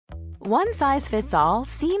One size fits all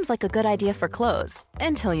seems like a good idea for clothes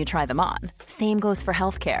until you try them on. Same goes for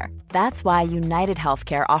healthcare. That's why United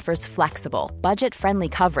Healthcare offers flexible, budget-friendly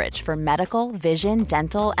coverage for medical, vision,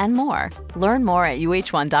 dental, and more. Learn more at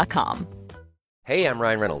uh1.com. Hey, I'm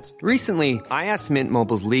Ryan Reynolds. Recently, I asked Mint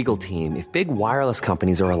Mobile's legal team if big wireless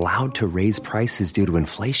companies are allowed to raise prices due to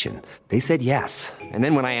inflation. They said yes. And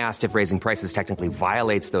then when I asked if raising prices technically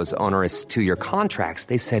violates those onerous two-year contracts,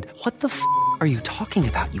 they said, "What the f*** are you talking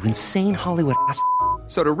about, you insane Hollywood ass?"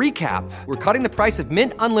 So to recap, we're cutting the price of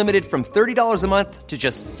Mint Unlimited from $30 a month to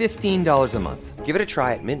just $15 a month. Give it a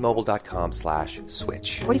try at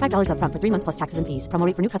mintmobile.com/switch. $45 up front for 3 months plus taxes and fees. Promo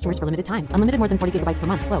rate for new customers for limited time. Unlimited more than 40 gigabytes per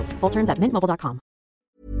month. Slows full terms at mintmobile.com.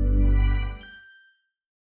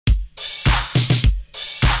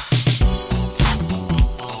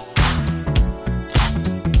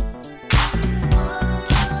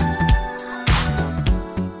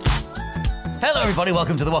 Hello, everybody.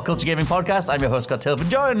 Welcome to the What Culture Gaming Podcast. I'm your host, Scott Tilford,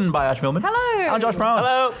 joined by Ash Millman. Hello. And Josh Brown.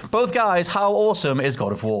 Hello. Both guys, how awesome is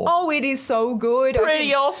God of War? Oh, it is so good.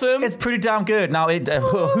 Pretty awesome. It's pretty damn good. Now, it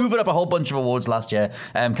hoovered up a whole bunch of awards last year,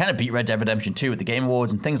 kind of beat Red Dead Redemption 2 at the Game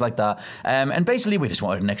Awards and things like that. And basically, we just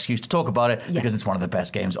wanted an excuse to talk about it because it's one of the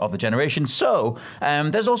best games of the generation. So,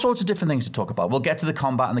 there's all sorts of different things to talk about. We'll get to the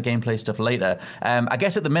combat and the gameplay stuff later. I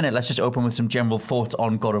guess at the minute, let's just open with some general thoughts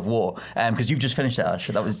on God of War, because you've just finished it, Ash.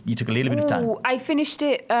 You took a little bit of time. I finished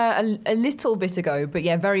it a little bit ago, but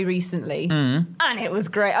yeah, very recently, and it was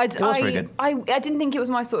great. It was very good. I didn't think it was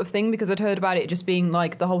my sort of thing because I'd heard about it just being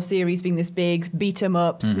like the whole series being this big beat 'em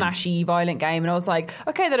up, smashy, violent game, and I was like,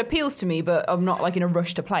 okay, that appeals to me, but I'm not like in a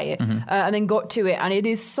rush to play it. And then got to it, and it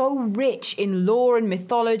is so rich in lore and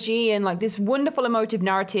mythology and like this wonderful emotive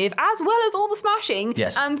narrative, as well as all the smashing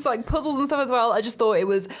and like puzzles and stuff as well. I just thought it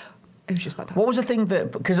was just fantastic. What was the thing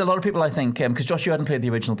that, because a lot of people, I think, because Josh, you hadn't played the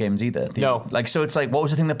original games either. No. So it's like, what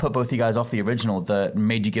was the thing that put both you guys off the original that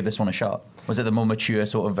made you give this one a shot? Was it the more mature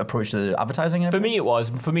sort of approach to the advertising? For me, it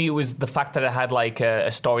was the fact that it had like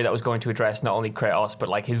a story that was going to address not only Kratos, but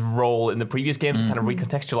like his role in the previous games and kind of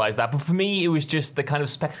recontextualize that. But for me, it was just the kind of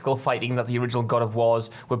spectacle fighting that the original God of Wars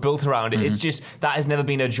were built around. It's just, that has never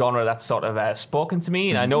been a genre that's sort of spoken to me.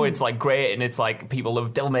 And I know it's like great and it's like people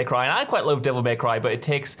love Devil May Cry, and I quite love Devil May Cry, but it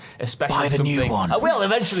takes a special Buy the something. new one. I will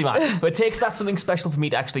eventually, man. But it takes that something special for me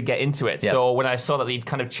to actually get into it. Yep. So when I saw that they'd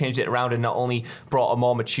kind of changed it around and not only brought a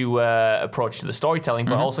more mature approach to the storytelling,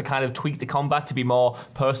 but also kind of tweaked the combat to be more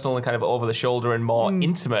personal and kind of over the shoulder and more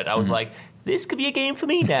intimate, I was like, this could be a game for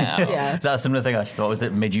me now. Is that a similar thing, Ash? What was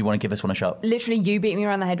it made you want to give this one a shot? Literally, you beat me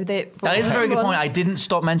around the head with it. That is a very good point. I didn't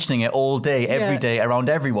stop mentioning it all day, every day, around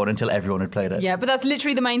everyone until everyone had played it. Yeah, but that's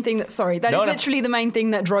literally the main thing literally the main thing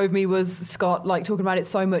that drove me was Scott like talking about it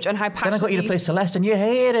so much and how passionately. Then I got you to play Celeste and you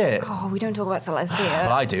hate it. Oh, we don't talk about Celeste here.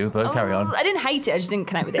 Well, I do, but carry on. I didn't hate it, I just didn't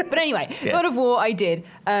connect with it. But anyway, God of War I did.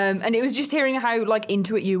 And it was just hearing how like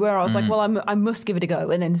into it you were. I was like, well, I must give it a go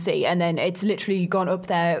and then see. And then it's literally gone up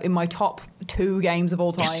there in my top 2 games of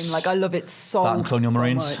all time. Yes. Like I love it so, that and Colonial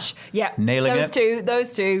Marines. much. Yeah. Nailing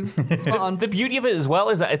those two. Spot on. The beauty of it as well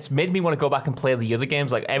is that it's made me want to go back and play the other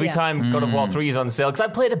games. Like every time God of War 3 is on sale, because I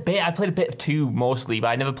played a bit of 2 mostly, but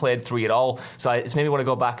I never played 3 at all. So it's made me want to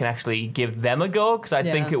go back and actually give them a go, because I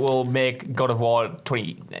think it will make God of War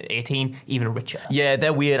 2018 even richer. Yeah,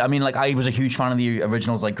 they're weird. I mean, like I was a huge fan of the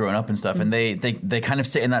originals, like growing up and stuff, and they kind of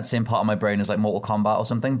sit in that same part of my brain as like Mortal Kombat or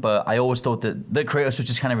something. But I always thought that Kratos was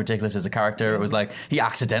just kind of ridiculous as a character. It was like he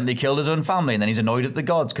accidentally killed his own family, and then he's annoyed at the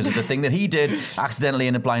gods because of the thing that he did accidentally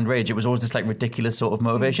in a blind rage. It was always this like ridiculous sort of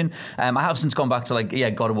motivation. I have since gone back to like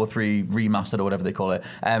God of War 3 remastered or whatever they call it,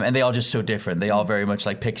 and they are just so different. They are very much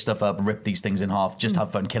like pick stuff up, rip these things in half, just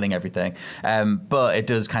have fun killing everything. But it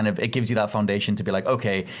does it gives you that foundation to be like,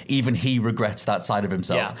 okay, even he regrets that side of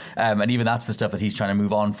himself, and even that's the stuff that he's trying to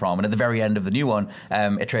move on from. And at the very end of the new one,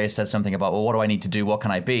 Atreus says something about, well, what do I need to do? What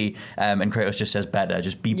can I be? And Kratos just says better,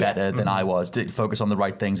 just be better than I was, to focus on the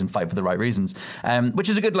right things and fight for the right reasons, which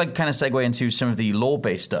is a good like kind of segue into some of the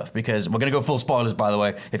lore-based stuff, because we're going to go full spoilers, by the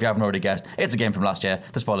way, if you haven't already guessed. It's a game from last year.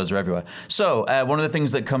 The spoilers are everywhere. So one of the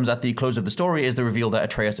things that comes at the close of the story is the reveal that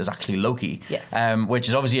Atreus is actually Loki, which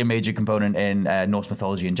is obviously a major component in Norse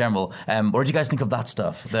mythology in general. What did you guys think of that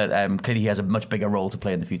stuff? That clearly he has a much bigger role to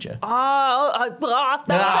play in the future.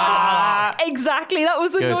 Exactly. That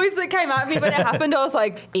was the noise that came out of me when it happened. I was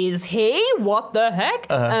like, is he? What the heck?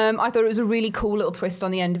 I thought it was a really cool little twist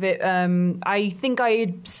on the end of it. I think I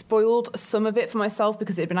had spoiled some of it for myself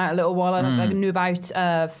because it had been out a little while. I knew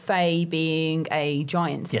about Faye being a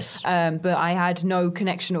giant. Yes. But I had no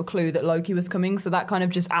connection or clue that Loki was coming. So that kind of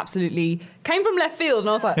just absolutely came from left field, and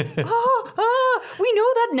I was like, we know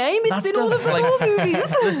that name. It's in all of the Thor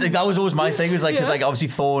movies. That was always my thing. Was like, because like obviously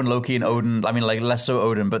Thor and Loki and Odin. I mean, like less so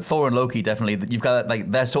Odin, but Thor and Loki definitely. You've got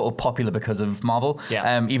like they're sort of popular because of Marvel.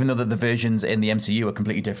 Yeah. Even though the versions in the MCU are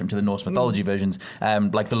completely different to the Norse mythology versions.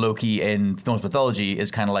 Like the Loki in Norse mythology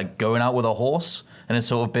is kind of like going out with a horse, and it's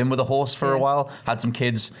sort of been with a horse for a while. Had some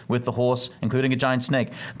kids with the horse, including a giant snake.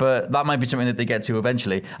 But that might be something that they get to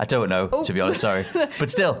eventually. I don't know, to be honest. Sorry, but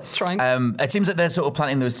still, it seems that they're sort of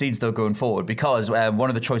planting those seeds though going forward, because one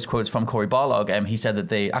of the choice quotes from Cory Barlog, he said that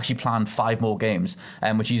they actually planned 5 more games,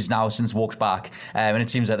 which he's now since walked back, and it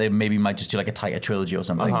seems that they maybe might just do like a tighter trilogy or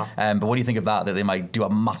something. But what do you think of that they might do a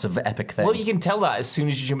massive epic thing? Well, you can tell that as soon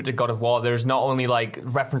as you jump into God of War, there's not only like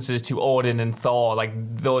references to Odin and Thor, like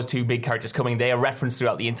those 2 big characters coming, they are referenced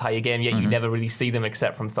throughout the entire game, yet you never really see them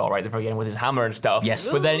except from Thor right at the very end with his hammer and stuff.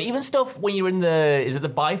 Yes. But then even stuff when you're in is it the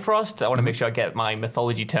Bifrost? I want to make sure I get my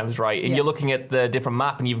mythology terms right. And you're looking at the different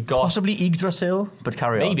map and you've got... Possibly Yggdrasil, but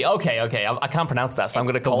carry on. Maybe. Okay. I can't pronounce that, so I'm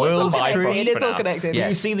going to call it the world Bifrost tree. for It's all now. connected.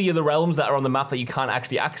 You see the other realms that are on the map that you can't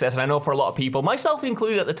actually access, and I know for a lot of people, myself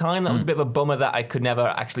included at the time, that was a bit of a bummer that I could never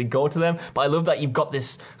actually go to them, but I love that you've got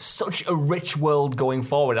this such a rich world going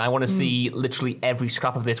forward, and I want to see literally every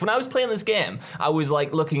scrap of this. When I was playing this game, I was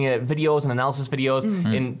like looking at videos and analysis videos,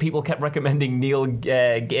 and people kept recommending Neil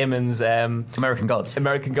Gaiman's American Gods,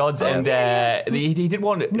 and he did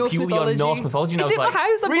one purely on Norse mythology, and It's I was in my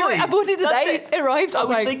house. really? I bought it today. It arrived. I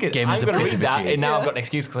was thinking, Game I'm is a going to bit read of a that, cheat. and now I've got an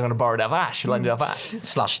excuse because I'm going to borrow it off Ash, lend it off Ash.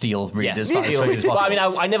 / steal, read as Steal. fast as possible. But I mean,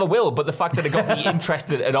 I never will, but the fact that it got me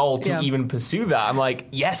interested at all to even pursue that, I'm like,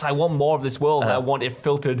 yes, I want more of this world, and I want it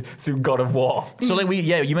filtered through God of War. So like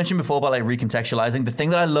you mentioned before about like recontextualizing. The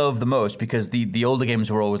thing that I love the most, because the older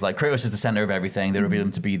games were always like Kratos is the center of everything. They reveal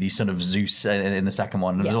him to be the son of Zeus in the second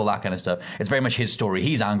one, and there's all that kind of stuff. It's very much his story.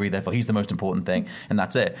 He's angry, therefore he's the most important thing, and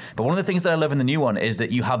that's it. But one of the things that I love in the new one is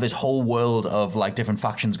that you have this whole world of like different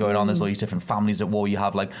factions going on. There's all these different families at war. You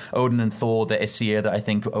have like Odin and Thor, the Aesir, that I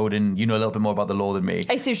think Odin, you know a little bit more about the lore than me.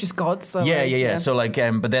 Aesir's just gods. So Yeah. So like,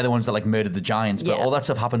 but they're the ones that like murdered the giants. But all that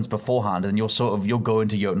stuff happens beforehand, and you're going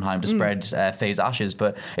to Jotunheim to spread Faye's ashes.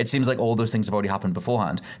 But it seems like all those things have already happened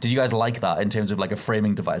beforehand. Did you guys like that in terms of like a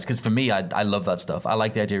framing device? Because for me, I love that stuff. I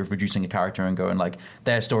like the idea of reducing a character and going like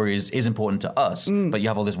their story is important to us, but you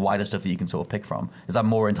have all this wider stuff that you can sort of pick from. Is that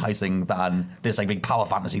more enticing than this like big power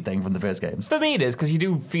fantasy thing from the first games? For me, it is, because you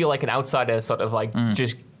do feel like an outsider, sort of like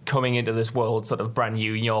just coming into this world sort of brand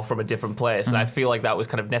new, you're from a different place, and I feel like that was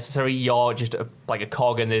kind of necessary. You're just like a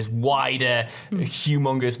cog in this wider,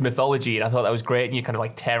 humongous mythology, and I thought that was great, and you're kind of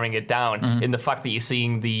like tearing it down in the fact that you're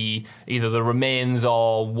seeing either the remains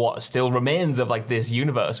or what still remains of like this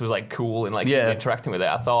universe was like cool, and like interacting with it.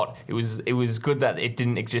 I thought it was good that it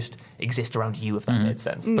didn't just exist around you, if that made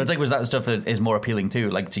sense. But it's like, was that the stuff that is more appealing too,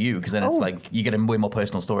 like to you? Because then it's like you get a way more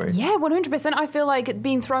personal story. Yeah, 100%. I feel like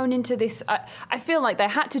being thrown into this, I feel like they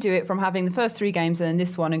had to do it from having the first 3 games and then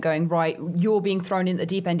this one and going, right, you're being thrown in at the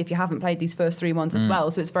deep end if you haven't played these first 3 ones as well.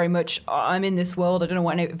 So it's very much, I'm in this world, I don't know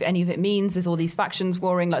what any of it means. There's all these factions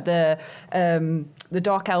warring, like the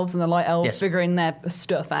Dark Elves and the Light Elves figuring their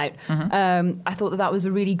stuff out. I thought that was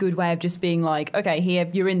a really good way of just being like, okay, here,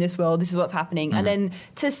 you're in this world, this is what's happening. And then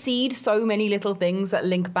to seed so many little things that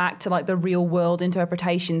link back to like the real world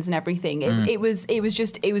interpretations and everything. It was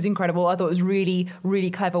incredible. I thought it was really, really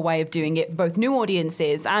clever way of doing it for both new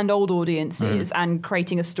audiences and old audiences, and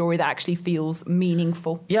creating a story that actually feels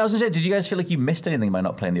meaningful. Yeah, I was gonna say, did you guys feel like you missed anything by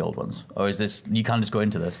not playing the old ones, or is this you can't just go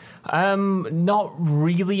into this? Not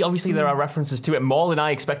really. Obviously, there are references to it more than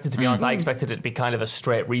I expected. To be honest, I expected it to be kind of a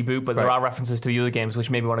straight reboot, but there are references to the other games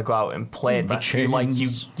which made me want to go out and play it. But I feel like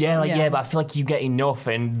but I feel like you get enough,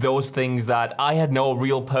 and those things that I had no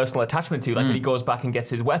real personal attachment to, like when he goes back and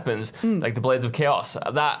gets his weapons, like the Blades of Chaos,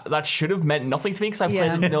 that should have meant nothing to me because I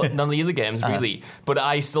played none of the other games really, but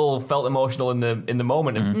I still felt emotional in the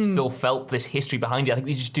moment and still felt this history behind it. I think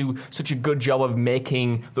they just do such a good job of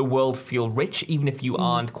making the world feel rich, even if you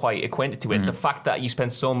aren't quite acquainted to it. The fact that you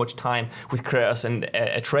spend so much time with Kratos and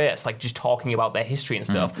Atreus, like just talking about their history and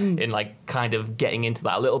stuff, and like kind of getting into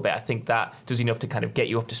that a little bit, I think that does enough to kind of get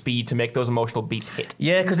you up to speed to make those emotional beats hit.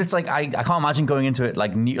 Yeah, because it's like I can't imagine going into it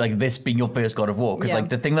like this being your first God of War. Because like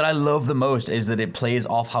the thing that I love the most is that it plays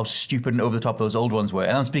off how stupid and over the top those old ones were.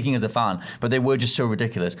 And I'm speaking as a fan, but they were just so ridiculous.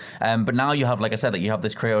 ridiculous. But now you have, like I said, like you have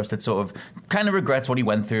this Kratos that sort of kind of regrets what he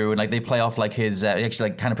went through, and like they play off like his he actually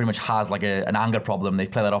like kind of pretty much has like an anger problem. They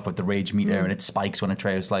play that off with the rage meter, and it spikes when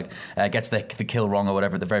Atreus like gets the kill wrong or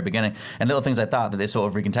whatever at the very beginning, and little things like that they sort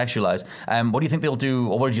of recontextualize. What do you think they'll do,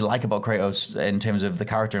 or what did you like about Kratos in terms of the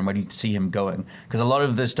character, and where do you see him going? Because a lot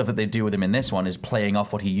of the stuff that they do with him in this one is playing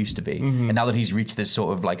off what he used to be, and now that he's reached this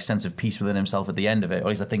sort of like sense of peace within himself at the end of it, or at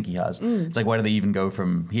least I think he has. It's like, where do they even go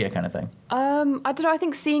from here, kind of thing? I don't know. I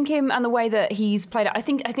think seeing him and the way that he's played it, I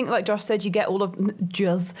think like Josh said, you get all of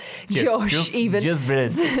Josh even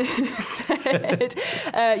said,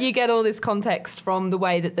 you get all this context from the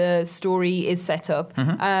way that the story is set up,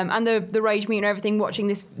 and the rage meter and everything. Watching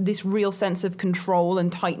this real sense of control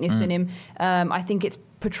and tightness in him, I think it's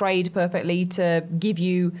portrayed perfectly to give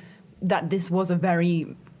you that this was a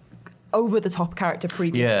very over-the-top character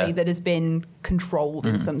previously that has been controlled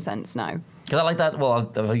in some sense now. Because I like that.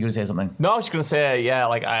 Well, are you going to say something? No, I was just going to say, yeah,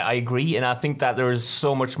 like I agree, and I think that there is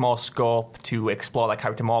so much more scope to explore that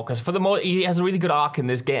character more. Because he has a really good arc in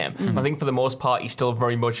this game. I think for the most part, he's still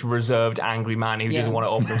very much reserved, angry man who doesn't want to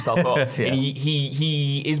open himself up. And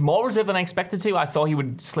he is more reserved than I expected to. I thought he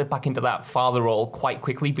would slip back into that father role quite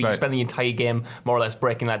quickly, but you spend the entire game more or less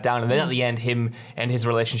breaking that down, and then at the end, him and his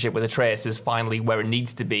relationship with Atreus is finally where it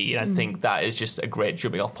needs to be. And I think that is just a great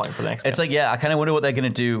jumping off point for the next game. It's like, I kind of wonder what they're going to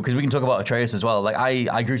do, because we can talk about Atreus as well. Like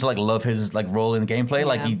I grew to like love his like role in the gameplay.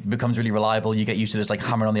 Like he becomes really reliable. You get used to this like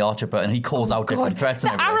hammering on the archer button. He calls out different threats.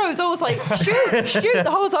 The and everything. arrows always like shoot the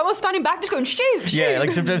whole time. I was standing back just going shoot. Yeah,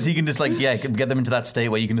 like sometimes he can just like get them into that state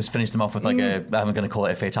where you can just finish them off with like I'm going to call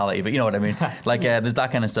it a fatality, but you know what I mean. Like there's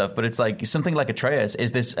that kind of stuff. But it's like something like Atreus.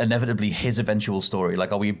 Is this inevitably his eventual story?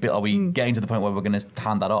 Like are we getting to the point where we're going to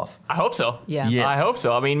hand that off? I hope so. Yeah, yes. I hope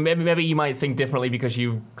so. I mean, maybe you might think differently because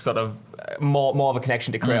you've sort of more of a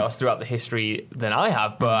connection to Kratos throughout the history than I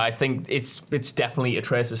have, but I think it's definitely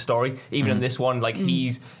Atreus' story. Even in this one, like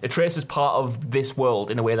Atreus is part of this world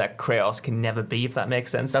in a way that Kratos can never be, if that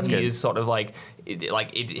makes sense. That's good. He is sort of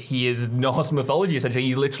he is Norse mythology essentially.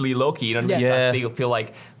 He's literally Loki. You know, I feel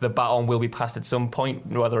like the baton will be passed at some point,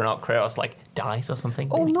 whether or not Kratos like dies or something.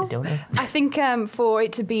 Oh Maybe, no, I don't know. I think for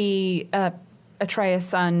it to be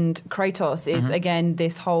Atreus and Kratos is again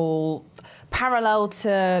this whole parallel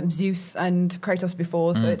to Zeus and Kratos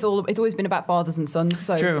before, so it's always been about fathers and sons.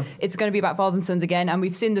 So True. It's going to be about fathers and sons again, and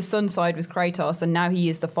we've seen the son side with Kratos, and now he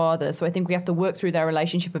is the father. So I think we have to work through their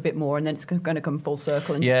relationship a bit more, and then it's going to come full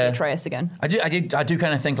circle and just be Atreus again. I do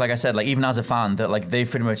kind of think, like I said, like even as a fan, that like they've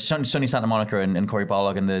pretty much Sonny Santa Monica and Cory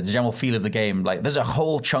Barlog and the general feel of the game. Like there's a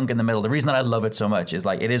whole chunk in the middle. The reason that I love it so much is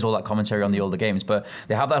like it is all that commentary on the older games, but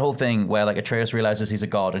they have that whole thing where like Atreus realizes he's a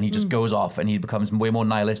god and he just goes off and he becomes way more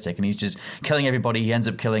nihilistic and he's just killing everybody. He ends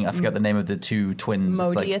up killing, I forget the name of the two twins.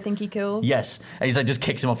 Modi, like, I think he kills. Yes. And he's like, just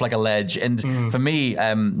kicks him off like a ledge. And for me,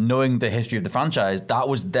 knowing the history of the franchise, that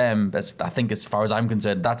was them, I think as far as I'm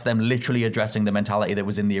concerned, that's them literally addressing the mentality that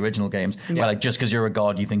was in the original games. Where like, just because you're a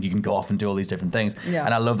god, you think you can go off and do all these different things. Yeah.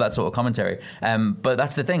 And I love that sort of commentary. But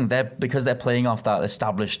that's the thing, because they're playing off that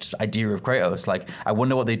established idea of Kratos, like, I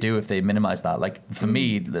wonder what they do if they minimize that. Like, for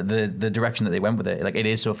me, the direction that they went with it, like, it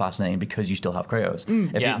is so fascinating because you still have Kratos.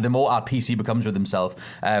 The more at peace he becomes with himself,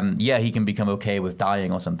 he can become okay with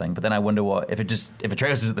dying or something. But then I wonder what if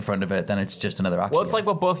Atreus is at the front of it, then it's just another action. Well, it's like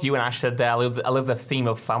what both you and Ash said there. I love the theme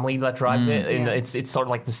of family that drives it. And it's sort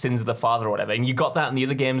of like the sins of the father or whatever. And you got that in the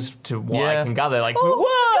other games, to what I can gather. Like,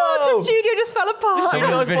 whoa! The studio just fell apart. The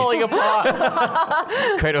studio's falling apart.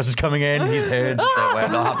 Kratos is coming in. He's heard that we're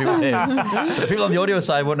not happy with him. So the people on the audio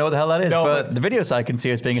side won't know what the hell that is. But the video side can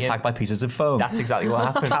see us being attacked by pieces of foam. That's exactly what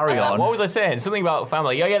happened. Carry on. What was I saying? Something about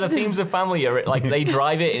family. Yeah, the themes of family are like they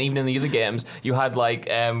drive it. And even in the other games, you had like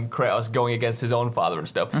Kratos going against his own father and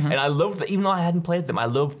stuff. And I loved that, even though I hadn't played them, I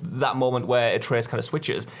loved that moment where Atreus kind of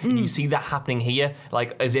switches. And you see that happening here,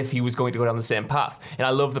 like as if he was going to go down the same path. And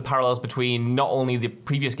I love the parallels between not only the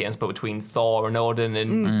previous games, but between Thor and Odin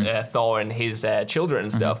and Thor and his children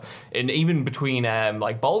and stuff. And even between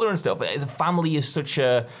like Baldur and stuff. The family is such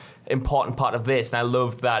a important part of this, and I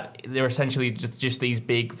love that they're essentially just these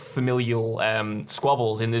big familial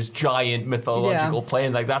squabbles in this giant mythological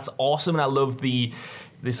plane. Like, that's awesome, and I love the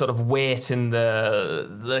sort of weight and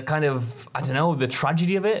the kind of, I don't know, the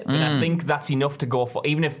tragedy of it. And I think that's enough to go for,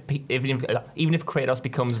 even if Kratos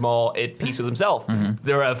becomes more at peace with himself,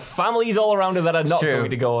 there are families all around him that are not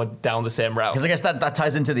going to go down the same route. Because I guess that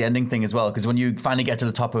ties into the ending thing as well, because when you finally get to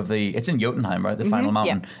the top of it's in Jotunheim, right, the final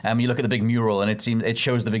mountain, you look at the big mural, and it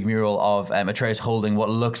shows the big mural of Atreus holding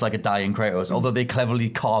what looks like a dying Kratos, although they cleverly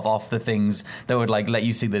carve off the things that would like let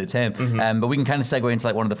you see that it's him. But we can kind of segue into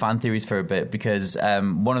like one of the fan theories for a bit, because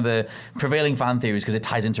one of the prevailing fan theories, because it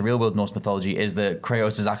ties into real world Norse mythology, is that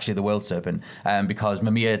Kratos is actually the world serpent, because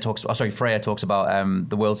Freya talks about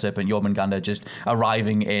the world serpent Jormungandr just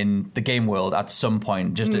arriving in the game world at some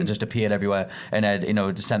point, just appeared everywhere and had,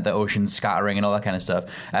 just sent the oceans scattering and all that kind of stuff.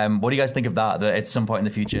 What do you guys think of that? That at some point in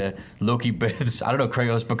the future, Loki births,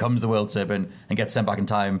 Kratos becomes the world serpent and gets sent back in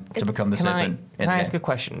time to become the serpent. Can I ask a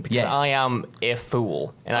question? Because yes. I am a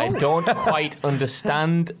fool and I don't quite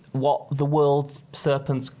understand what the world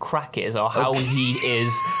serpent's crack is, or how he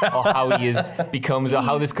is, or how he becomes, or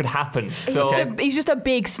how this could happen. So he's just a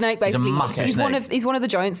big snake, basically. He's a massive snake. He's one of the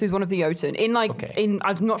giants. Who's one of the Jotun.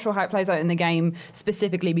 I'm not sure how it plays out in the game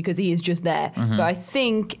specifically, because he is just there. Mm-hmm. But I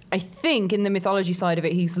think in the mythology side of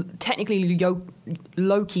it, he's technically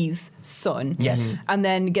Loki's son. Yes. And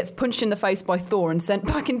then gets punched in the face by Thor and sent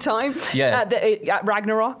back in time. Yeah. At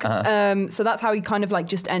Ragnarok. Uh-huh. So that's how he kind of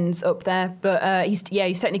just ends up there. But he's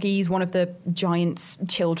technically he's one of the giants'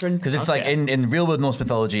 children. Because it's like in real world Norse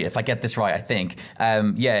mythology, if I get this right, I think,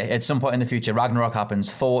 at some point in the future, Ragnarok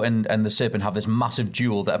happens, Thor and the serpent have this massive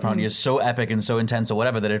duel that apparently is so epic and so intense or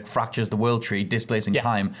whatever that it fractures the world tree, displacing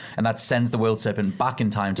time, and that sends the world serpent back in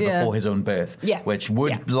time to before his own birth, which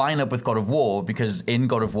would line up with God of War, because in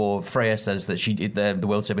God of War, Freya says that the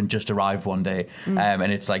world serpent just arrived one day,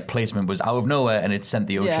 and its placement was out of nowhere, and it sent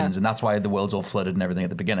the oceans, and that's why the world's all flooded and everything at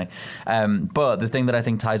the beginning. But the thing that I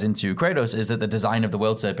think ties into Kratos is that the design of the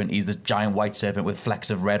world serpent, he's this giant white serpent with flecks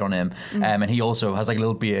of red on him, and he also has a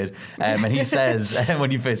little beard, and he says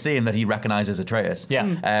when you first see him that he recognizes Atreus.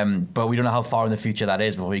 But we don't know how far in the future that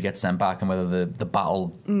is before he gets sent back, and whether the battle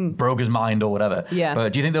broke his mind or whatever.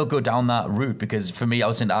 But do you think they'll go down that route? Because for me, I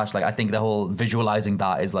was saying to Ash, I think the whole visualizing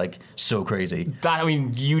that is so crazy.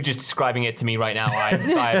 You just describing it to me right now,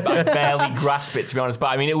 I barely grasp it, to be honest.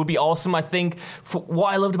 But it would be awesome. I think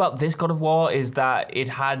what I loved about this God of War is that it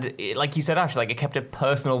had, like you said, Ash, it kept it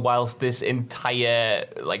personal whilst this entire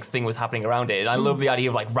thing was happening around it. And I love the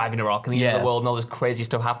idea of Ragnarok and the end of the world and all this crazy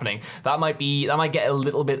stuff happening. That might get a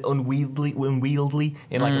little bit unwieldy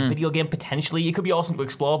in a video game potentially. It could be awesome to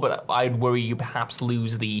explore, but I'd worry you perhaps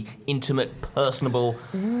lose the intimate, personable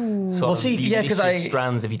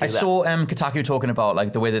strands if you do that. I saw Kotaku talking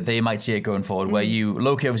about the way that they might see it going forward, where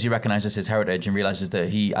Loki obviously recognizes his heritage and realizes that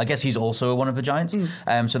he's also one of the giants.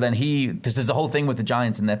 So then there's the whole thing with the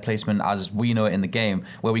giants and their placement as we know it in the game,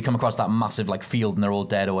 where we come across that massive field and they're all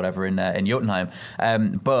dead or whatever in Jotunheim.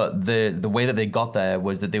 But the way that they got there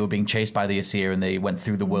was that they were being chased by the Aesir and they went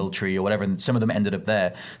through the world tree or whatever, and some of them ended up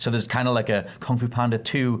there. So there's kind of a Kung Fu Panda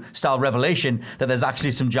 2 style revelation that there's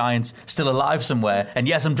actually some giants still alive somewhere. And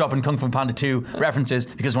yes, I'm dropping Kung Fu Panda 2 references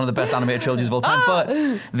because one of the best animated trilogies of all time. But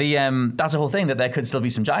that's the whole thing, that there could still be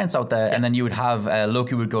some giants out there. And then you would have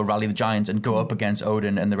Loki would go rally the giants and go up against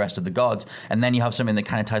Odin and the rest of the gods. And then you have something that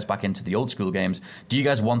kind of ties back into the old school games. Do you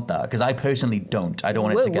guys want that? Because I personally don't. I don't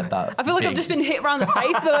want it to get that. I feel like I've just been hit around the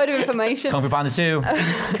face with a load of information. Kung Fu Panda 2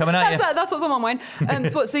 coming at you. That's what's on my mind.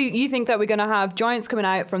 So you think that we're going to have giants coming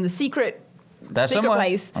out from the secret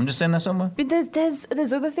place? I'm just saying they're somewhere. But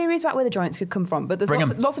there's other theories about where the giants could come from. But there's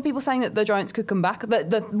lots of people saying that the giants could come back.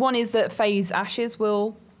 The one is that Faye's ashes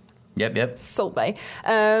will... Yep. Salt Bay.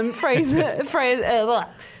 Faye's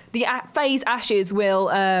ashes will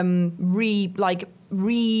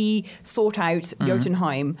re-sort out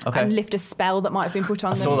Jotunheim and lift a spell that might have been put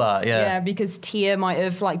on them. I saw that, yeah. Yeah, because Tyr might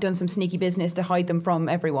have done some sneaky business to hide them from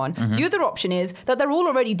everyone. The other option is that they're all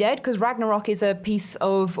already dead, because Ragnarok is a piece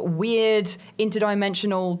of weird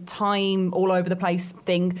interdimensional time all over the place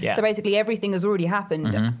thing. Yeah. So basically everything has already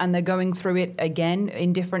happened and they're going through it again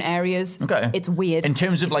in different areas. Okay. It's weird. In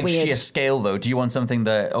terms of sheer scale though, do you want something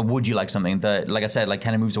that, or would you like something that, like I said,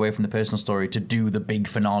 kind of moves away from the personal story to do the big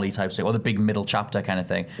finale type thing, or the big middle chapter kind of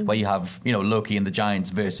thing, where you have Loki and the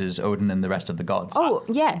giants versus Odin and the rest of the gods? Oh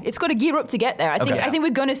yeah, it's got to gear up to get there. I think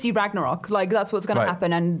we're going to see Ragnarok. That's what's going to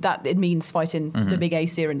happen, and that it means fighting the big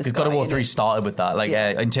Aesir in the sky. God of War 3 started with that,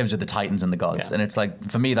 in terms of the Titans and the gods, and it's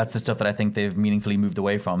for me that's the stuff that I think they've meaningfully moved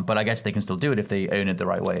away from. But I guess they can still do it if they own it the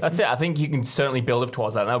right way. That's it. I think you can certainly build up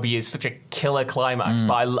towards that. That would be such a killer climax.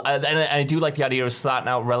 But I do like the idea of starting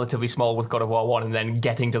out relatively small with God of War 1 and then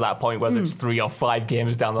getting to that point where it's 3 or 5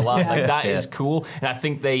 games down the line. That is cool, and I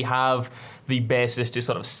think they have the basis to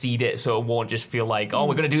sort of seed it so it won't just feel like, we're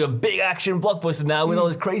going to do a big action blockbuster now with all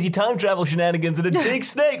this crazy time travel shenanigans and a big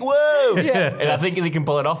snake, whoa! Yeah. And I think they can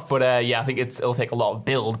pull it off, but I think it'll take a lot of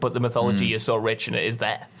build, but the mythology is so rich and it is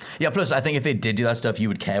there. Yeah, plus I think if they did do that stuff, you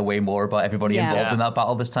would care way more about everybody involved in that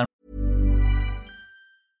battle this time.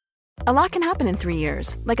 A lot can happen in 3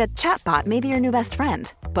 years, like a chatbot may be your new best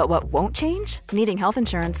friend. But what won't change? Needing health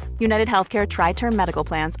insurance. United Healthcare Tri-Term Medical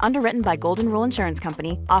Plans, underwritten by Golden Rule Insurance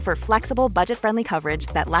Company, offer flexible, budget-friendly coverage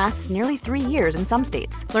that lasts nearly 3 years in some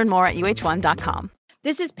states. Learn more at uh1.com.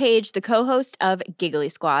 This is Paige, the co-host of Giggly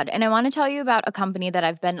Squad, and I want to tell you about a company that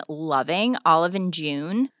I've been loving, Olive &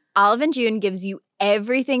 June. Olive & June gives you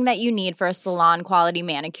everything that you need for a salon-quality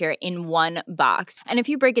manicure in one box. And if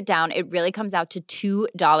you break it down, it really comes out to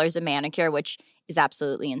 $2 a manicure, which is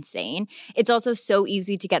absolutely insane. It's also so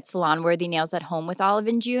easy to get salon-worthy nails at home with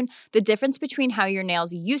Olive & June. The difference between how your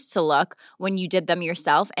nails used to look when you did them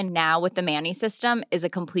yourself and now with the Mani system is a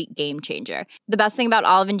complete game changer. The best thing about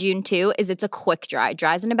Olive & June, too, is it's a quick dry.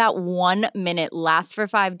 Dries in about 1 minute, lasts for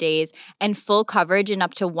 5 days, and full coverage in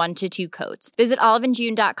up to 1 to 2 coats. Visit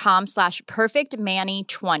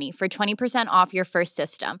oliveandjune.com/perfectmani20 for 20% off your first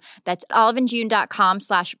system. That's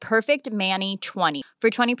oliveandjune.com/perfectmani20 for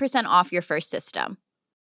 20% off your first system.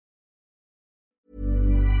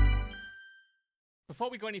 Before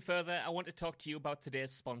we go any further, I want to talk to you about today's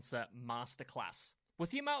sponsor, Masterclass. With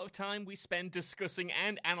the amount of time we spend discussing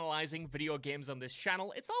and analysing video games on this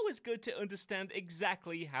channel, it's always good to understand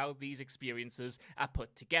exactly how these experiences are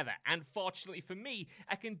put together. And fortunately for me,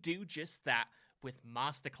 I can do just that with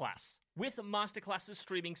Masterclass. With Masterclass's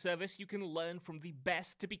streaming service, you can learn from the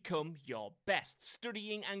best to become your best,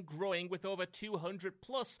 studying and growing with over 200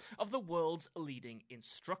 plus of the world's leading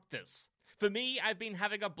instructors. For me, I've been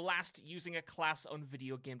having a blast using a class on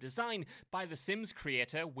video game design by The Sims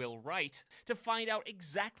creator Will Wright to find out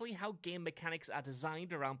exactly how game mechanics are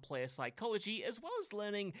designed around player psychology, as well as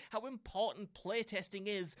learning how important playtesting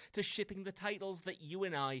is to shipping the titles that you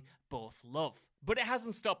and I both love. But it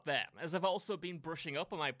hasn't stopped there, as I've also been brushing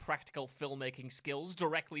up on my practical filmmaking skills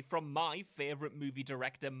directly from my favourite movie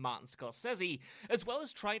director Martin Scorsese, as well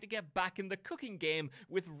as trying to get back in the cooking game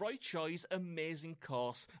with Roy Choi's amazing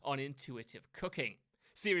course on intuitive cooking.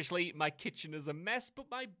 Seriously, my kitchen is a mess, but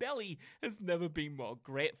my belly has never been more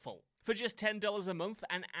grateful. For just $10 a month,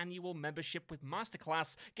 an annual membership with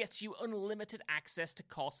Masterclass gets you unlimited access to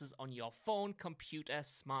courses on your phone, computer,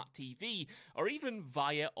 smart TV, or even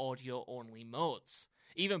via audio-only modes.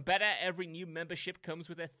 Even better, every new membership comes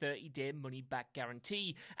with a 30-day money-back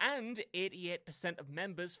guarantee, and 88% of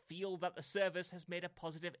members feel that the service has made a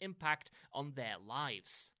positive impact on their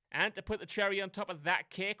lives. And to put the cherry on top of that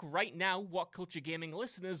cake, right now, What Culture Gaming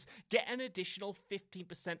listeners get an additional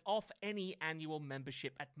 15% off any annual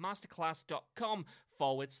membership at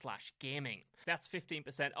masterclass.com/gaming. That's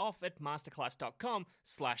 15% off at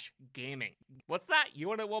masterclass.com/gaming. What's that? You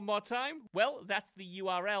want it one more time? Well, that's the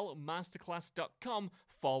URL,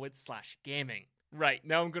 masterclass.com/gaming. Right,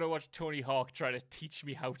 now I'm going to watch Tony Hawk try to teach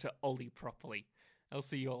me how to ollie properly. I'll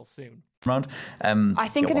see you all soon. Round. I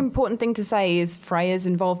think an important thing to say is Freya's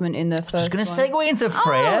involvement in the first. Just going to segue into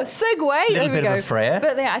Freya. Oh, segue! Little Here we bit go. of a Freya.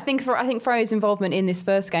 But yeah, I think Freya's involvement in this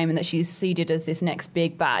first game and that she's seeded as this next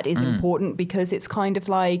big bad is important because it's kind of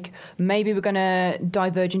like maybe we're going to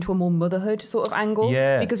diverge into a more motherhood sort of angle.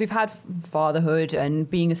 Yeah. Because we've had fatherhood and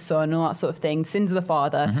being a son and all that sort of thing, sins of the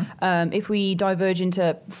father. If we diverge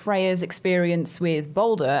into Freya's experience with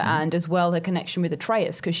Baldur and as well her connection with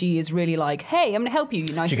Atreus, because she is really like, hey, I'm going to help you,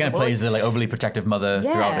 you nice She kind of little boy. plays the like overly protective mother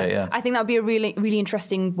throughout it. Yeah, I think that would be a really, really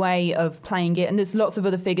interesting way of playing it. And there's lots of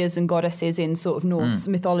other figures and goddesses in sort of Norse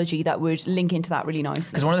mythology that would link into that really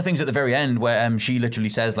nicely. Because one of the things at the very end where she literally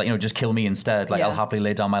says, like, you know, just kill me instead. Like, I'll happily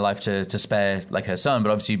lay down my life to spare, like, her son.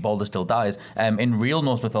 But obviously, Baldur still dies. In real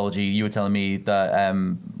Norse mythology, you were telling me that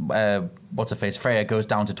what's-her-face, Freya, goes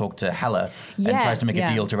down to talk to Hela and tries to make a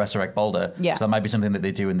deal to resurrect Baldur. Yeah. So that might be something that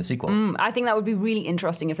they do in the sequel. I think that would be really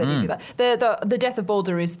interesting if they did do that. The death of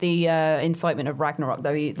Baldur is the incitement of Ragnarok,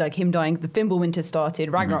 though. Like him dying, the Fimbulwinter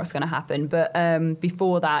started, Ragnarok's going to happen. But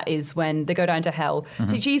before that is when they go down to Hell.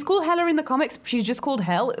 She's called Hela in the comics. She's just called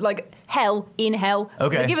Hell, like Hell in Hell.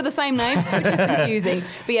 Okay. So they give her the same name, which is confusing.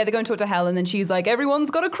 But yeah, they go and talk to Hell, and then she's like, everyone's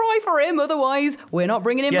got to cry for him, otherwise we're not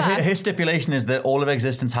bringing him back. His stipulation is that all of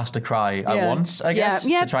existence has to cry at once, I guess,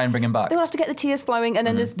 to try and bring him back. They'll have to get the tears flowing, and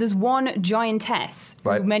then there's one giantess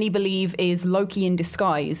who many believe is Loki in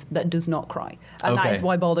disguise that does not cry. And that is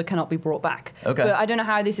why Baldur cannot be brought back. Okay. But I don't know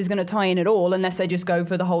how this is going to tie in at all unless they just go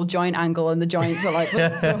for the whole giant angle and the giants are like,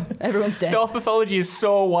 oh, everyone's dead. North mythology is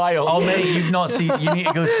so wild. Oh, mate, you've not seen. You need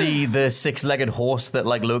to go see the 6-legged horse that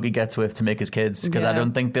like Loki gets with to make his kids, because I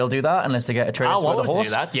don't think they'll do that unless they get a Atreus with a horse.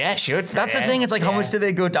 Do that. Yeah, sure. That's the thing. It's like, how much do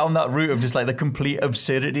they go down that route of just like the complete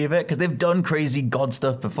absurdity of it? Because they've they've done crazy god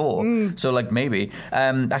stuff before. So like maybe.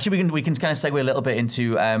 Actually, we can kind of segue a little bit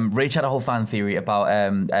into Rach had a whole fan theory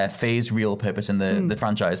about Faye's real purpose in the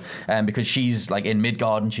franchise, because she's like in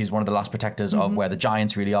Midgard and she's one of the last protectors of where the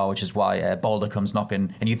giants really are, which is why Baldur comes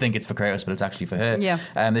knocking, and you think it's for Kratos, but it's actually for her. Yeah.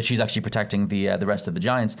 That she's actually protecting the rest of the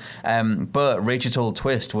giants. But Rach's whole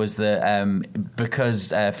twist was that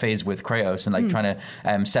because Faye's with Kratos and like trying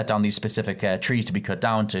to set down these specific trees to be cut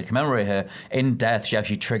down to commemorate her, in death she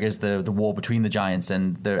actually triggers the war between the giants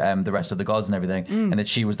and the rest of the gods and everything, and that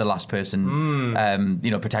she was the last person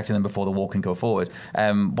protecting them before the war can go forward.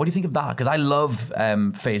 What do you think of that? Because I love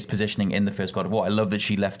Faye's positioning in the first God of War. I love that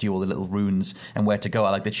she left you all the little runes and where to go. I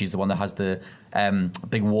like that she's the one that has the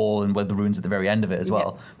big wall and where the runes at the very end of it as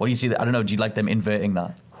well. What do you see that? I don't know, do you like them inverting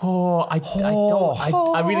that?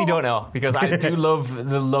 I really don't know, because I do love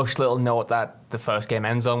the lush little note that the first game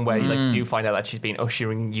ends on, where you do find out that she's been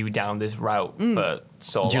ushering you down this route for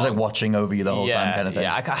so long. She was like watching over you the whole time, kind of thing.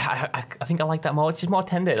 Yeah, I think I like that more. It's just more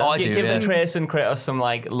tender. I do. Give Atreus and Kratos some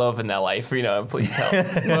like love in their life, please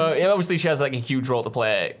help. Well, obviously she has like a huge role to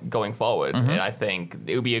play going forward, and I think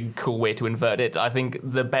it would be a cool way to invert it. I think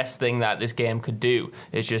the best thing that this game could do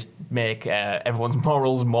is just make everyone's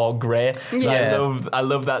morals more grey. I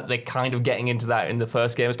love that they're kind of getting into that in the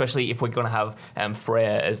first game, especially if we're going to have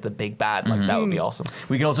Freya as the big bad. Like that would be awesome.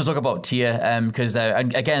 We can also talk about Tyr, because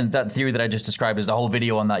and again, that theory that I just described, is a whole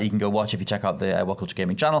video on that you can go watch if you check out the What Culture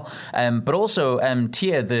Gaming channel. But also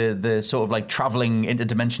Tyr, the sort of like traveling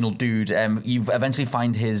interdimensional dude, you eventually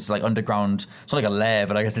find his like underground, it's not like a lair,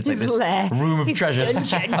 but I guess it's like this room of treasures. I'm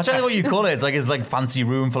trying to think what you call it. It's like his like fancy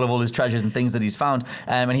room full of all his treasures and things that he's found.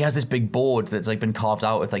 And he has this big board that's like been carved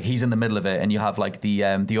out with like, he's in the middle of it, and you have like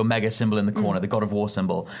the Omega symbol in the corner, the God of War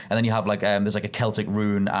symbol, and then you have like there's like a Celtic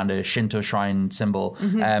rune and a Shinto shrine symbol,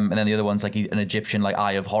 and then the other one's like an Egyptian like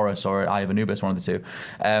Eye of Horus or Eye of Anubis, one of the two.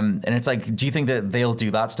 And it's like, do you think that they'll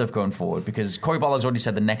do that stuff going forward? Because Cory Barlog's already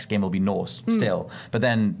said the next game will be Norse still, but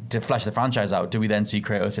then to flesh the franchise out, do we then see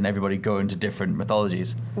Kratos and everybody go into different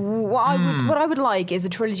mythologies? What I would like is a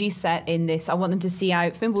trilogy set in this. I want them to see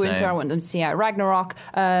out Fimbulwinter, I want them to see out Ragnarok,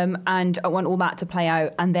 and I want all that to play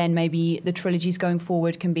out, and then maybe the trilogies going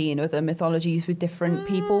forward can be in other mythologies with different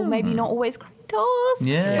people, maybe not always Kratos.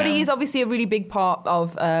 But he is obviously a really big part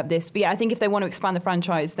of this. But yeah, I think if they want to expand the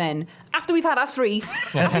franchise, then after we've had our three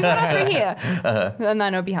here,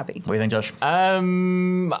 then I'll be happy. What do you think, Josh?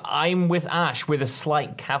 I'm with Ash with a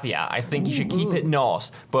slight caveat. I think you should keep it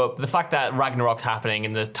Norse, but the fact that Ragnarok's happening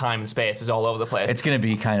and there's time and space is all over the place. It's going to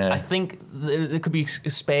be kind of... I think there could be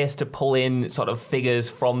space to pull in sort of figures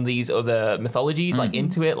from these other mythologies like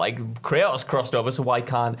into it. Like Kratos crossed over, so why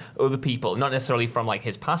can't other people, not necessarily from like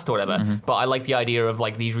his past or whatever, but I like the idea of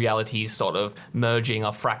like these realities sort of merging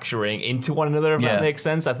or fracturing into one another, if that makes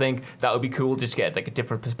sense. I think that would be cool, just to get like a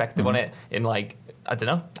different perspective on it in like, I don't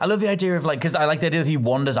know. I love the idea of like, because I like the idea that he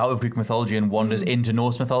wanders out of Greek mythology and wanders into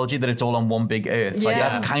Norse mythology, that it's all on one big earth. Like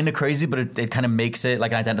that's kind of crazy, but it kind of makes it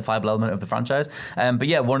like an identifiable element of the franchise. But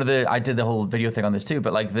yeah, I did the whole video thing on this too,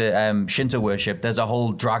 but like the Shinto worship, there's a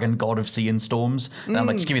whole dragon god of sea and storms. And I'm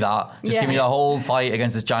like, just give me that. Just give me a whole fight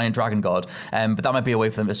against this giant dragon god. But that might be a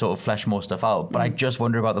way for them to sort of flesh more stuff out. But I just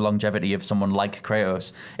wonder about the longevity of someone like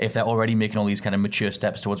Kratos, if they're already making all these kind of mature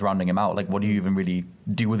steps towards rounding him out. Like, what do you even really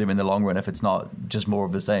do with him in the long run if it's not just more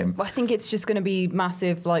of the same? I think it's just going to be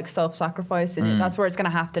massive like self-sacrifice in it. That's where it's going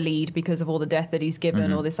to have to lead, because of all the death that he's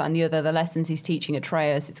given, all this and the other, the lessons he's teaching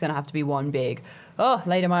Atreus. It's going to have to be one big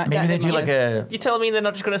laid him out. Maybe they do like a... You're telling me they're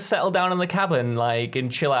not just going to settle down in the cabin like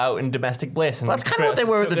and chill out in domestic bliss? And that's kind of what they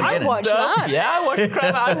were at the beginning. I watched that. Yeah, I watched the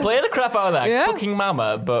crap out. I'd play the crap out of that. Cooking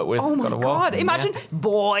Mama, but with God of War. God, imagine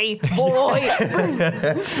boy. That's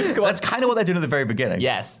kind of what they're doing at the very beginning.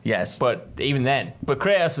 Yes. But even then,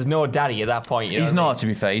 Kratos is no daddy at that point. He's not, to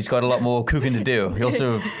be fair. He's got a lot more cooking to do. He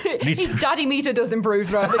also his daddy meter does improve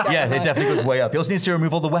throughout the game. Yeah, it definitely goes way up. He also needs to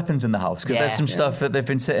remove all the weapons in the house, because there's some stuff that they've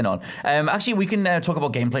been sitting on. Actually, we can talk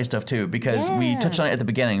about gameplay stuff too, because we touched on it at the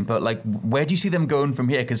beginning, but like, where do you see them going from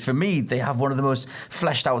here? Because for me, they have one of the most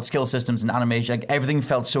fleshed out skill systems in animation. Like, everything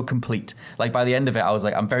felt so complete. Like, by the end of it, I was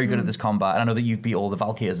like, I'm very good at this combat, and I know that you've beat all the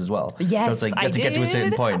Valkyries as well. Yes, so it's like you have to get to a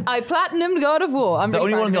certain point. I platinumed God of War. I'm the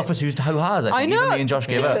only one in the office who has. I think. I know. Even me and Josh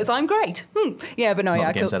gave up. Because I'm great. Yeah, but no,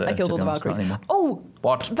 I killed all the Valkyries.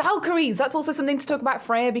 What? Valkyries. That's also something to talk about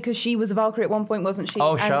Freya, because she was a Valkyrie at one point, wasn't she?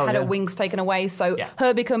 Oh, and had her wings taken away. So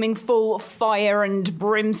her becoming full fire fire and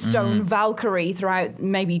brimstone Valkyrie throughout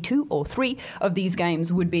maybe 2 or 3 of these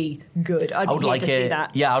games would be good. I would like to see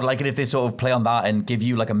that. Yeah, I would like it if they sort of play on that and give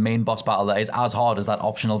you like a main boss battle that is as hard as that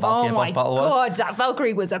optional Valkyrie boss battle was. Oh my god, that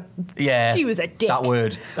Valkyrie was she was a dick. That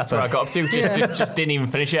word. That's where I got up to. Just didn't even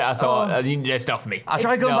finish it. I thought it's not for me. I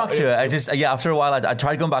tried going back to it. After a while I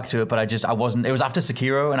tried going back to it, but I wasn't. It was after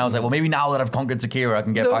Sekiro, and I was like, well, maybe now that I've conquered Sekiro, I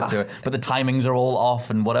can get back to it. But the timings are all off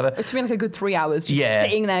and whatever. It's been like a good 3 hours just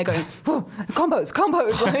sitting there going, combos.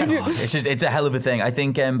 It's a hell of a thing, I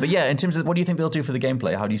think. But yeah, in terms of what do you think they'll do for the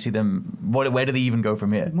gameplay? How do you see them? Where do they even go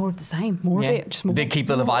from here? More of the same. More of it. Just more. They keep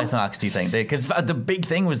the Leviathan axe, do you think? Because the big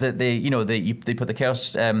thing was that they put the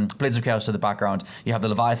Chaos Blades of Chaos to the background. You have the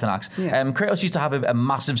Leviathan axe. Yeah. Kratos used to have a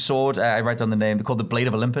massive sword. I write down the name. They're called the Blade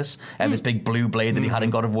of Olympus, and this big blue blade that he had in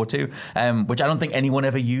God of War 2, which I don't think anyone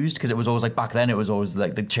ever used because it was always like back then it was always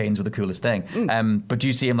like the chains were the coolest thing. But do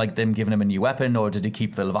you see them giving him a new weapon, or did he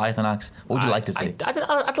keep the Leviathan axe? What would you like to see?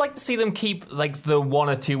 I'd like to see them keep like the 1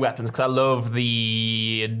 or 2 weapons because I love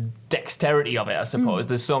the dexterity of it. I suppose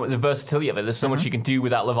there's the versatility of it. There's so much you can do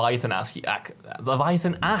with that Leviathan axe.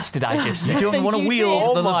 Leviathan axe, did I just say? You don't want to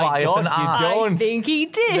wield the Leviathan axe. You don't. I think he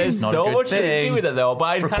did. There's so much to do with it though. But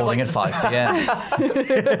I'd kind of like at 5 p.m.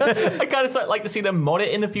 I kind of like to see them mod it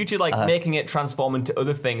in the future, like making it transform into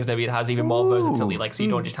other things. Maybe it has even more versatility, like so you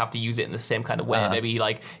don't just have to use it in the same kind of way. Maybe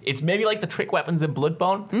like it's like the trick weapons in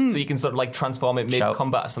Bloodborne, so you can sort of like transform it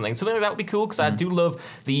mid-combat or something. Something like that would be cool because I do love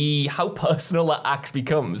how personal that axe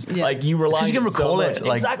becomes. Yeah. Like you rely on it. Because you can recall it.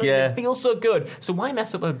 Like, exactly. Yeah. It feels so good. So why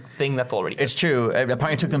mess up a thing that's already good? It's true.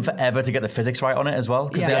 Apparently it took them forever to get the physics right on it as well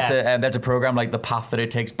because they had to program like the path that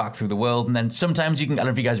it takes back through the world, and then sometimes you can. I don't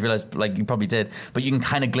know if you guys realize, like you probably did, but you can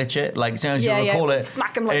kind of glitch it. Like sometimes you recall it,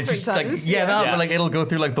 smack them like 3 times. But like it'll go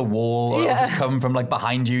through like the wall, or it'll just come from like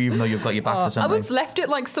behind you, even though you've got your back to something. I once left it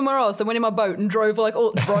like somewhere else. Then went in my boat and rode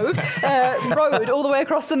all the way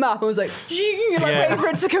across the map. I was like waiting for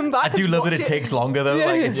it to come back. I do love that it takes longer though.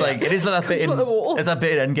 Like it's like it is like that bit in it's that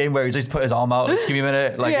bit in Endgame where he just put his arm out. Like, just give me a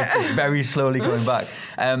minute. Like it's very slowly coming back.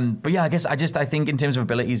 But yeah, I think in terms of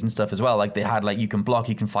abilities and stuff as well. Like they had like you can block,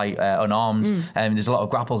 you can fight unarmed, and there's a lot of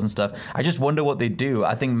grapples and stuff. I just wonder what they do.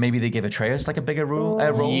 I think maybe they give Atreus like a bigger role.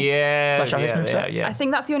 Flesh out his moveset. I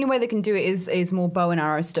think that's the only way they can do it is more bow and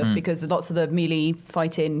arrow stuff because lots of the melee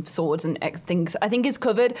fighting swords and things I think is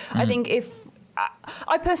covered. I think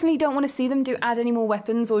I personally don't want to see them add any more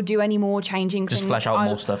weapons or do any more changing things. Just flesh out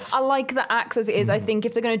more stuff. I like the axe as it is. I think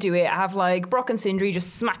if they're going to do it, have like Brock and Sindri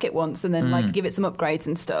just smack it once and then like give it some upgrades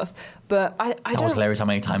and stuff. But I don't... That was hilarious how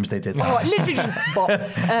many times they did that. Literally just bop.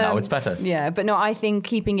 No, it's better. Yeah, but no, I think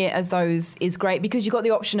keeping it as those is great because you've got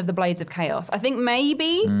the option of the Blades of Chaos. I think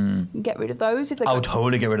maybe get rid of those. I would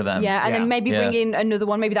totally get rid of them. Yeah, and then maybe bring in another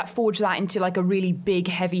one. Maybe forge that into like a really big,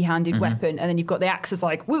 heavy-handed weapon, and then you've got the axes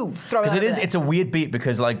like, woo, throw it out. Because it's a weird beat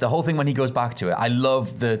because like the whole thing when he goes back to it, I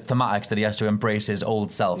love the thematics that he has to embrace his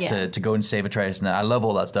old self to go and save Atreus, and I love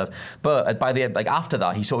all that stuff. But by the like after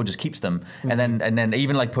that, he sort of just keeps them, and then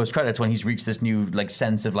even like post credits when he's reached this new like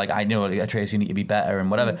sense of like I know Atreus, you need to be better and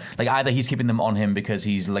whatever. Like either he's keeping them on him because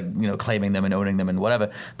he's like claiming them and owning them and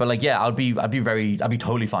whatever. But like I'd be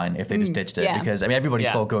totally fine if they just ditched it because I mean everybody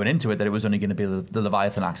thought going into it that it was only going to be the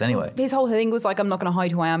Leviathan axe anyway. His whole thing was like I'm not going to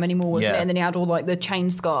hide who I am anymore, wasn't it? And then he had all like the chain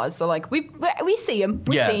scars. So like we see him.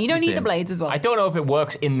 You don't need the blades as well. I don't know if it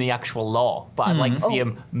works in the actual lore, but I'd like to see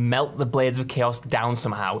him melt the Blades of Chaos down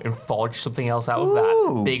somehow and forge something else out of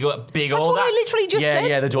that. Big That's old what I literally just said.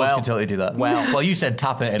 Yeah, the dwarves can totally do that. Well, you said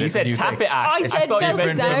tap it and you it's said tap it, Ash. I said melt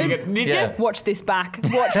it down. Did you? Watch this back.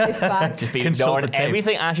 Just be ignoring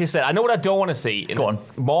everything Ash has said. I know what I don't want to see. Go on.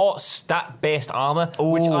 More stat-based armor,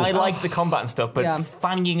 which I like the combat and stuff, but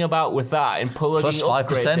fanging about with that and pulling plus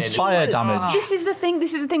 5% fire damage. This is the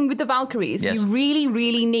thing with the Valkyries. Yes. You really,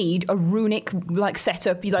 really need a runic like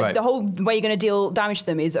setup. The whole way you're going to deal damage to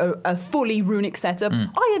them is a fully runic setup.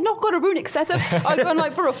 I had not got a runic setup. I'd gone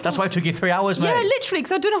like for a full... That's why it took you 3 hours, mate. Yeah, literally,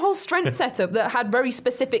 because I'd done a whole strength setup that had very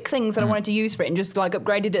specific things that I wanted to use for it and just like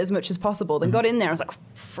upgraded it as much as possible. Then got in there, I was like,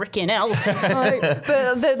 freaking hell.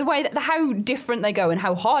 But the way how different they go and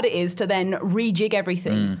how hard it is to then rejig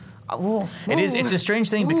everything. It's a strange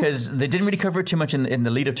thing because they didn't really cover it too much in the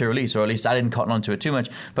lead up to release, or at least I didn't cotton onto it too much.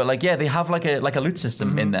 But they have like a loot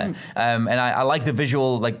system in there, and I like the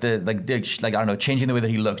visual, I don't know, changing the way that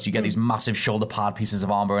he looks. You get these massive shoulder pad pieces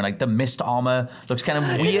of armor, and like the mist armor looks kind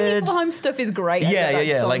of weird. The Niflheim stuff is great.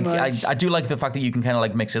 Yeah. So like much. I do like the fact that you can kind of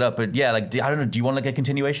like mix it up. But I don't know. Do you want like a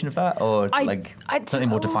continuation of that, or something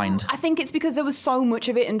more defined? I think it's because there was so much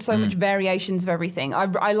of it and so much variations of everything.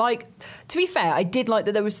 I like. To be fair, I did like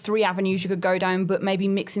that there was 3 three avenues you could go down, but maybe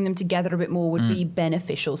mixing them together a bit more would be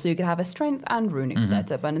beneficial. So you could have a strength and runic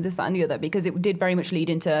setup and this, that, and the other, because it did very much lead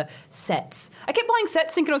into sets. I kept buying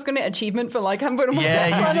sets thinking I was going to get achievement for like I'm putting my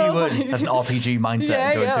sets on. Usually you would. That's an RPG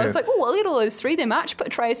mindset going through. I was like, oh, I'll get all those three. They match. Put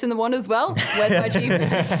Atreus in the one as well. Where's my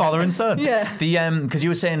achievement? Father and son. Yeah. Because you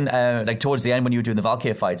were saying like towards the end when you were doing the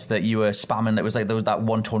Valkyrie fights that you were spamming. It was like there was that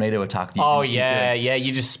one tornado attack. That you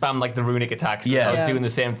you just spam like the runic attacks. I was doing the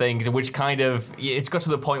same things, which kind of it's got to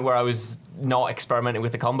the point where I was not experimenting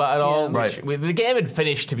with the combat at all. Right. The game had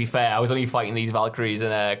finished, to be fair. I was only fighting these Valkyries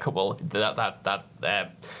in a couple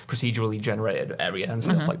that procedurally generated area and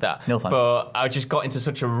stuff like that. But I just got into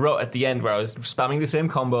such a rut at the end where I was spamming the same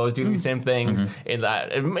combos, doing the same things. In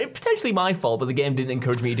that, potentially my fault, but the game didn't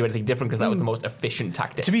encourage me to do anything different because that was the most efficient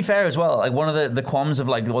tactic. To be fair as well, like one of the qualms of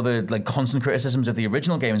like or the like constant criticisms of the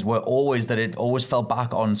original games were always that it always fell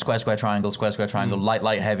back on square triangle,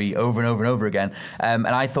 light heavy over and over and over again. And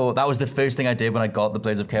I thought that was the first thing I did when I got the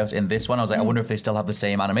Blades of Chaos in this one. I was like, I wonder if they still have the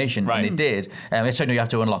same animation, and they did. It's certainly you have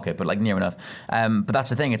to unlock it, but like near enough. But that's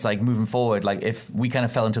the thing. It's like moving forward. Like if we kind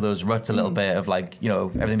of fell into those ruts a little bit of like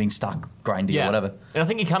everything being stack grindy or whatever. And I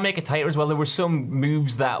think you can make it tighter as well. There were some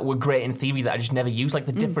moves that were great in theory that I just never used, like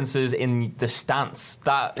the differences in the stance.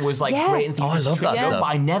 That was like great in theory. Oh, I love that stuff. But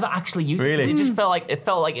I never actually used it. It just felt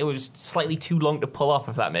like it was slightly too long to pull off,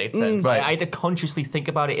 if that made sense. Right. I had to consciously think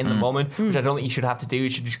about it in the moment, which I don't think you should have to do.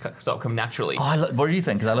 It should just sort of come naturally. What do you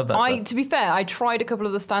think? Because I love that stuff. To be fair, I tried a couple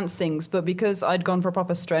of the stance things, but because I'd gone for a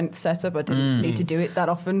proper strength setup, I didn't need to do it that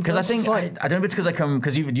often. Because I think I don't know if it's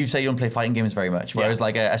because you say you don't play fighting games very much, whereas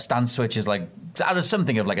like a stance switch is like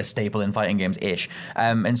something of like a staple in fighting games ish.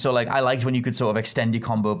 And so like I liked when you could sort of extend your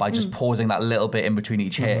combo by just pausing that little bit in between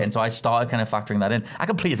each hit. And so I started kind of factoring that in. I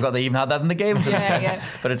completely forgot they even had that in the game.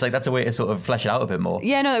 But it's like that's a way to sort of flesh it out a bit more.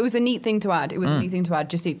 Yeah, no, it was a neat thing to add.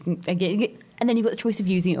 Just and then you've got the choice of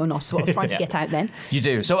using it or not. So what I was trying to get out then. You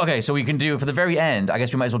do. So, okay, so we can do, for the very end, I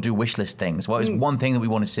guess we might as well do wish list things. What is one thing that we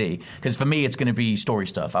want to see? Because for me, it's going to be story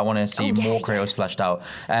stuff. I want to see more Kratos fleshed out.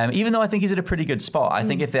 Even though I think he's at a pretty good spot. I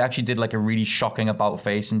think if they actually did like a really shocking about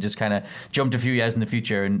face and just kind of jumped a few years in the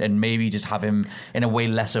future and maybe just have him in a way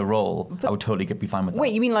lesser role, I would totally be fine with that.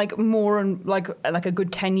 Wait, you mean like more and like a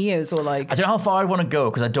good 10 years or like... I don't know how far I'd want to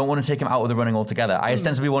go because I don't want to take him out of the running altogether. I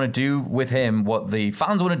ostensibly want to do with him what the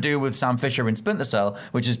fans want to do with Sam Fisher in Splinter Cell,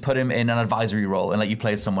 which is put him in an advisory role and let you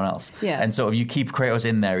play as someone else. Yeah. And so if you keep Kratos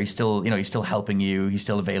in there, he's still helping you. He's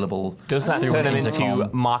still available. Does that turn him into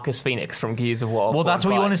Marcus Phoenix from Gears of War? Well, that's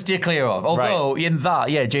what you want to steer clear of. Although in that,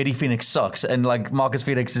 JD Phoenix sucks, and like Marcus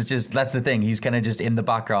Phoenix is just that's the thing. He's kind of just in the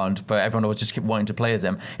background, but everyone always just keep wanting to play as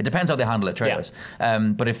him. It depends how they handle Atreus.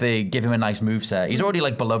 But if they give him a nice moveset, he's already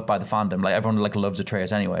like beloved by the fandom. Like everyone like loves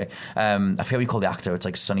Atreus anyway. I forget what you call the actor. It's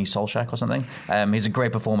like Sonny Solchak or something. He's a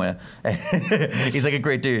great performer. He's like a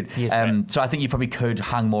great dude. So I think you probably could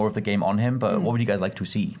hang more of the game on him, but what would you guys like to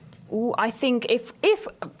see? Ooh, I think if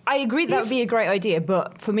I agree that would be a great idea,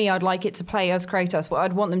 but for me, I'd like it to play as Kratos. What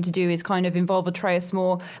I'd want them to do is kind of involve Atreus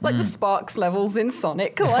more, like the Sparks levels in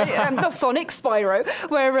Sonic, like not Sonic, Spyro,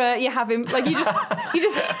 where you have him like you just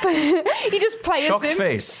play Shocked as him.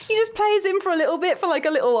 Face. You just play as him for a little bit, for like a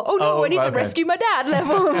little I need to rescue my dad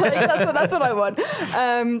level. Like, that's what I want.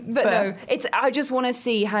 But Fair. no, I just want to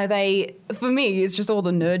see how they. For me, it's just all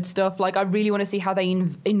the nerd stuff. Like I really want to see how they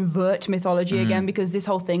invert mythology again, because this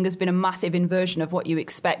whole thing has been a massive inversion of what you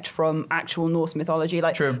expect from actual Norse mythology.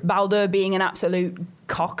 Like Baldur being an absolute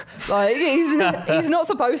cock. Like he's not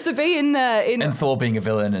supposed to be in there. And Thor being a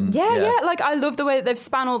villain. And like I love the way that they've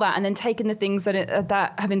spanned all that and then taken the things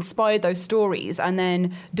that have inspired those stories and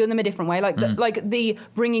then done them a different way. Like the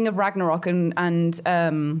bringing of Ragnarok and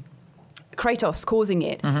Kratos causing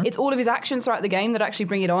it. It's all of his actions throughout the game that actually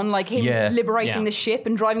bring it on. Like him liberating the ship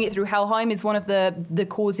and driving it through Helheim is one of the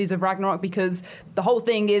causes of Ragnarok, because the whole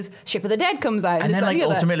thing is Ship of the Dead comes out. And then like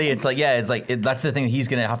ultimately it's that's the thing that he's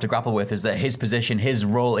going to have to grapple with, is that his position, his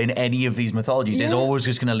role in any of these mythologies is always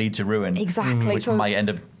just going to lead to ruin. Exactly. Which might end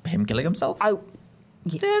up him killing himself. I'm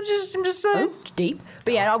just saying. Deep.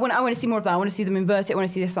 But I want to see more of that. I want to see them invert it. I want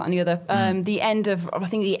to see this, that, and the other. The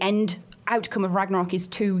end outcome of Ragnarok is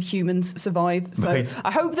 2 humans survive. So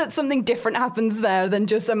I hope that something different happens there than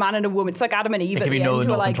just a man and a woman. It's like Adam and Eve. It could be Nolan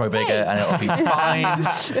North and Troy Baker, and it'll be fine.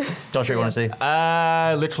 Josh, what you want to see?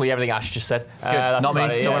 Literally everything Ash just said. Not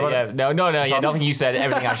me. Don't worry about it. No, nothing you said.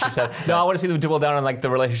 Everything Ash just said. No, I want to see them double down on like the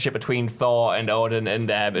relationship between Thor and Odin and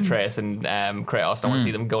Atreus and Kratos. I want to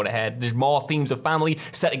see them going ahead. There's more themes of family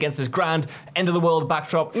set against this grand end of the world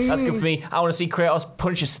backdrop. That's good for me. I want to see Kratos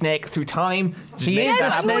punch a snake through time. He is the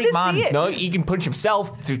snake man. he can punch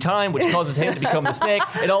himself through time, which causes him to become the snake.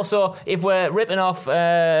 And also, if we're ripping off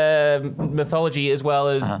mythology as well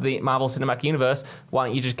as the Marvel Cinematic Universe, why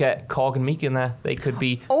don't you just get Korg and Meek in there? They could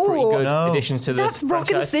be pretty good additions to this That's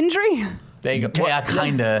Brock and franchise. Sindri. There you go. Yeah,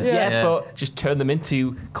 kind of. Yeah, but just turn them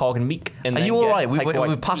into Korg and Meek. And Are you all right?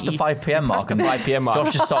 We've passed the 5 p.m. mark. The 5 p.m. mark.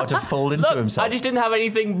 Josh just started to fold into Look, himself. I just didn't have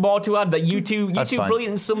anything more to add. That you two fine.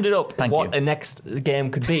 brilliantly summed it up. Thank what you. a next game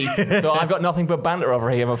could be. So I've got nothing but banter over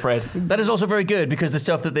here, I'm afraid. That is also very good because the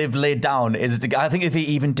stuff that they've laid down is. I think if they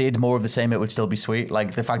even did more of the same, it would still be sweet.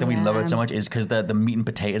 Like the fact that we love it so much is because the meat and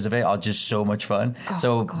potatoes of it are just so much fun.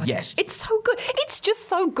 Yes, it's so good. It's just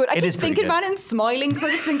so good. I It keep is pretty thinking good. about it and smiling because I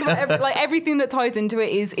just think about everything that ties into it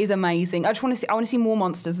is amazing. I want to see more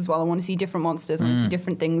monsters as well. I want to see different monsters. I want to see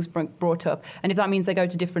different things brought up. And if that means they go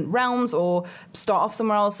to different realms or start off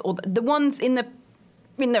somewhere else, or the ones in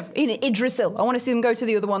Idrisil, I want to see them go to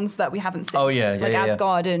the other ones that we haven't seen. Oh, yeah, like yeah.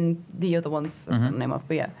 Asgard and the other ones. I can't name off,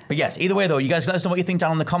 but yeah. But yes, either way though, you guys let us know what you think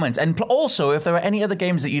down in the comments. And also, if there are any other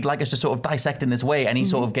games that you'd like us to sort of dissect in this way, any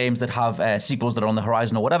sort of games that have sequels that are on the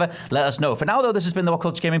horizon or whatever, let us know. For now though, this has been the What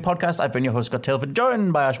Culture Gaming Podcast. I've been your host, Scott Tilford,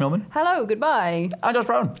 joined by Ash Millman. Hello, goodbye. And Josh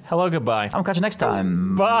Brown. Hello, goodbye. I'll catch you next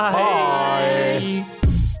time. Bye.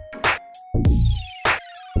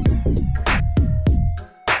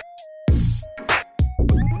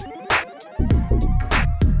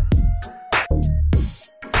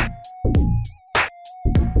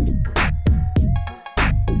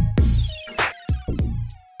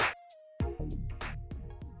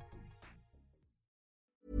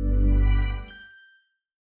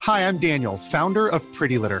 Hi, I'm Daniel, founder of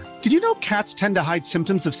Pretty Litter. Did you know cats tend to hide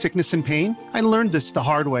symptoms of sickness and pain? I learned this the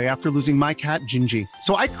hard way after losing my cat, Gingy.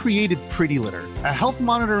 So I created Pretty Litter, a health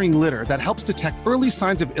monitoring litter that helps detect early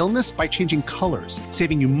signs of illness by changing colors,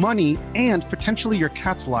 saving you money and potentially your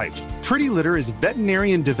cat's life. Pretty Litter is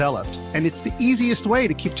veterinarian developed, and it's the easiest way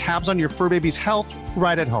to keep tabs on your fur baby's health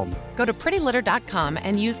right at home. Go to prettylitter.com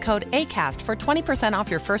and use code ACAST for 20% off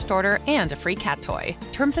your first order and a free cat toy.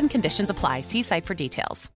 Terms and conditions apply. See site for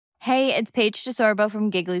details. Hey, it's Paige DeSorbo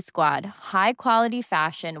from Giggly Squad. High quality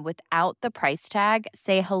fashion without the price tag.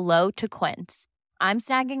 Say hello to Quince. I'm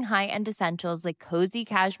snagging high-end essentials like cozy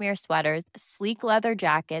cashmere sweaters, sleek leather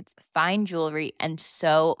jackets, fine jewelry, and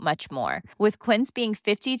so much more. With Quince being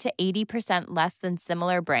 50 to 80% less than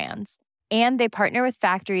similar brands. And they partner with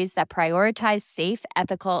factories that prioritize safe,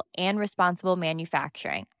 ethical, and responsible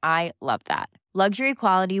manufacturing. I love that. Luxury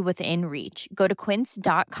quality within reach. Go to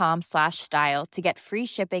quince.com/style to get free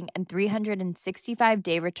shipping and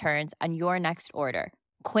 365-day returns on your next order.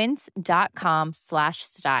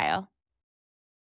 Quince.com/style.